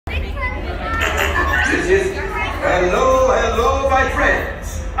Hello, hello, my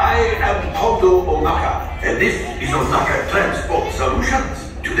friends. I am Toto Onaka, and this is Onaka Transport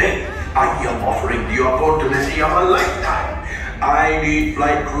Solutions. Today, I am offering the opportunity of a lifetime. I need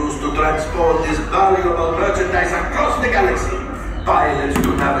flight crews to transport this valuable merchandise across the galaxy. Pilots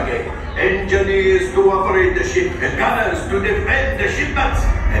to navigate, engineers to operate the ship, and gunners to defend the shipments.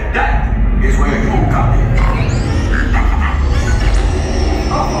 And that is where you come in.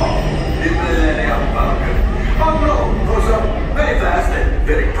 The Millennium Falcon, on loan for some very fast and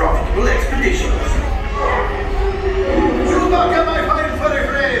very profitable expeditions. Chewbacca, my fine furry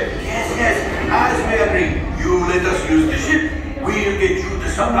friend! Yes, as we agreed, you let us use the ship, we'll get you the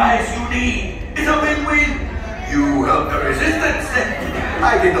supplies you need. It's a win-win. You help the resistance,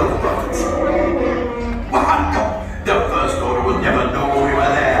 I get all the profits. The First Order will never know we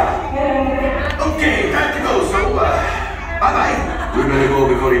were there. Okay, time to go, so, bye-bye. We better go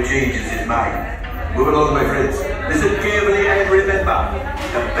before he changes his mind. Moving on, my friends. Listen carefully and remember,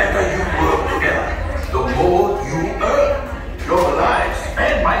 the better you work together, the more you earn. Your lives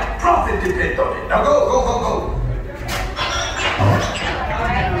and my profit depend on it. Now go.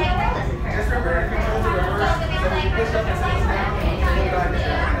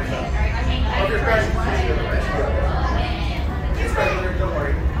 Don't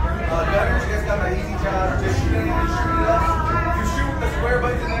worry. Gunners, you guys got an easy job. Just shoot anything, shoot it up. You shoot the square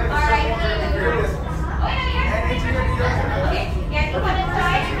buttons in there, the circle one, and your distance. And engineer, you guys are good. Yeah, you put it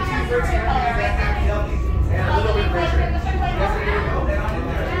inside. And a little bit of pressure. You guys are going to go down in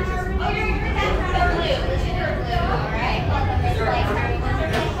there. Oh, you're going to put that blue. It's your blue, all right?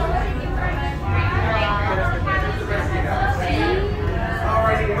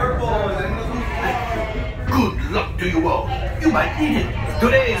 Alrighty, purple. Good luck to you all. You might need it.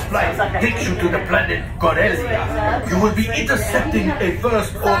 Today's flight takes you to the planet Corellia. You will be intercepting a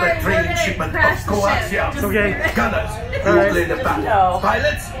First Order train shipment of coaxium. Okay. Gunners, you will play the battle.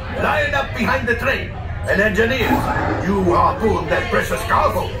 Pilots, line up behind the train. And engineers, you harpoon that precious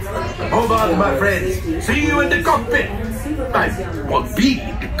cargo. Move on, my friends. See you in the cockpit. I won't be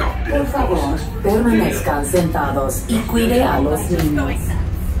in the cockpit, Por of favor, course. permanezcan sentados y cuide a los niños.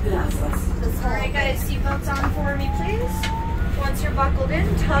 Gracias. Alright guys, seatbelts on for me please. Once you're buckled in,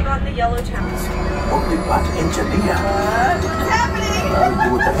 tug on the yellow tapestry. Only one engineer. What's happening? I'll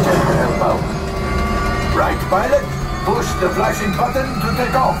do the check to help out. Right, pilot, push the flashing button to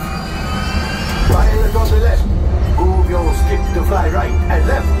take off. Pilot on the left, move your stick to fly right and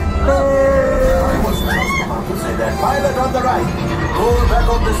left. I was just about to say that. Pilot on the right, pull back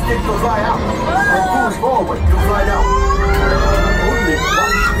on the stick to fly out, and push forward to fly down. Only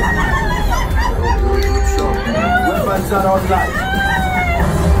one. Sure. Weapons are online.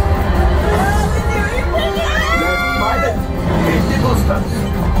 Left pilot, hit the boosters.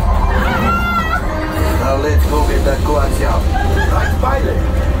 Now let's go get that coaxium. Right pilot,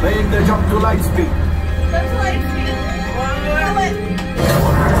 make the jump to light speed. That's light speed. Pilot.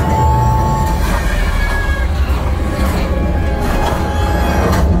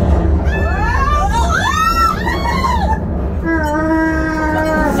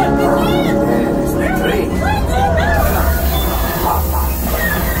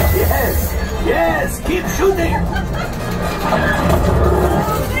 Yes, keep shooting!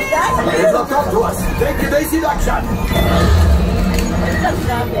 It's locked up to us. Take the basic action.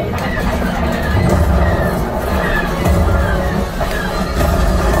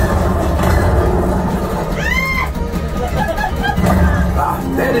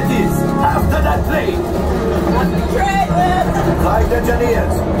 There it is. After that plane. Flight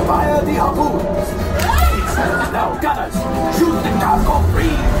engineers, fire the harpoons. Now, gunners, shoot the cargo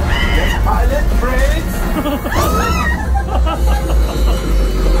free. Get pilot brakes.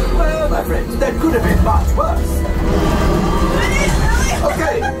 Well, my friends, that could have been much worse.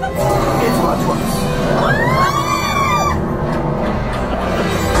 Okay, it's much worse.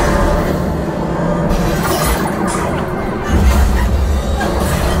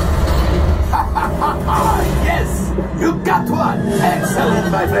 Yes, you got one.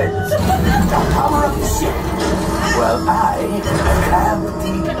 Excellent, my friends. The power of the ship. Well, I have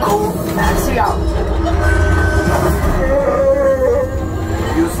the coaxium.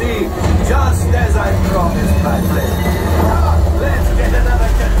 You see, just as I promised, my friend. Now, let's get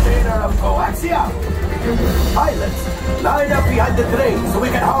another container of coaxium. Pilots, line up behind the train so we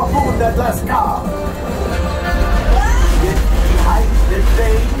can harpoon that last car. Get behind the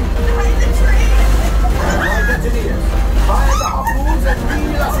train. Behind the train. Flight engineers, fire the harpoons and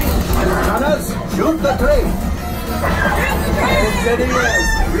reel us in. Gunners, shoot the train. Engineers,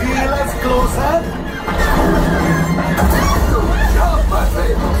 reel us closer. Good job, my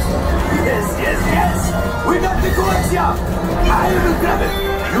friends. Yes. We got the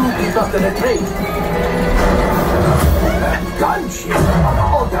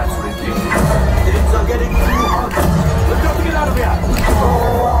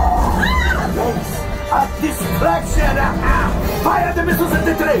Distraction! Fire the missiles at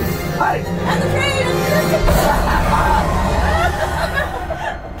the train! Hurry! And the train!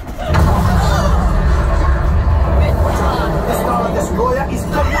 The Star Destroyer is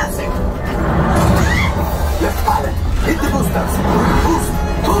collapsing! Left pilot, hit the boosters! Boost!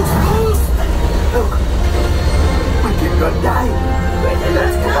 Boost! Boost! Look! We can go die!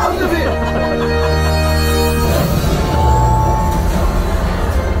 Let's get out of here!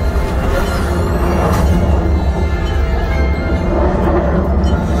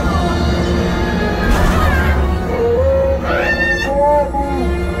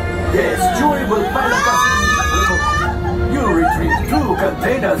 Yes, Chewie will pilot us. You retrieve 2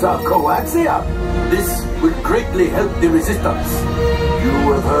 containers of coaxium. This will greatly help the resistance.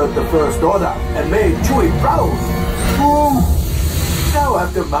 You have heard the First Order and made Chewie proud. Now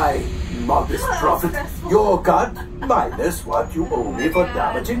after my modest profit, your cut, minus what you owe me for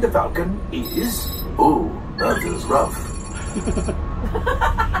damaging the Falcon, is... Oh, that is rough.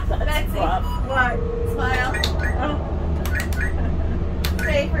 Betsy, what? Smile. Oh.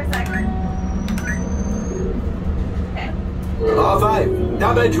 Stay for a second. Okay. R5,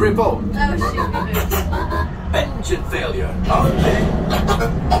 damage report. Oh, shoot. Engine failure.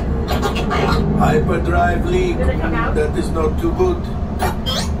 Hyperdrive leak. Did it come out? That is not too good.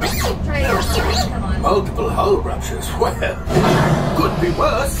 Try it. Come on. Multiple hull ruptures. Well, could be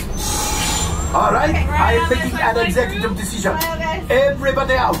worse. All right, Okay, I am right, making that's an my executive group. decision. Bye, guys.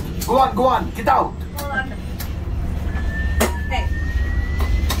 Everybody out. Go on, get out. Hold on. Okay.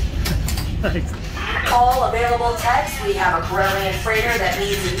 All available techs, we have a Corellian freighter that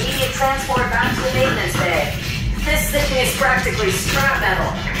needs immediate transport back to the maintenance bay. This thing is practically scrap metal.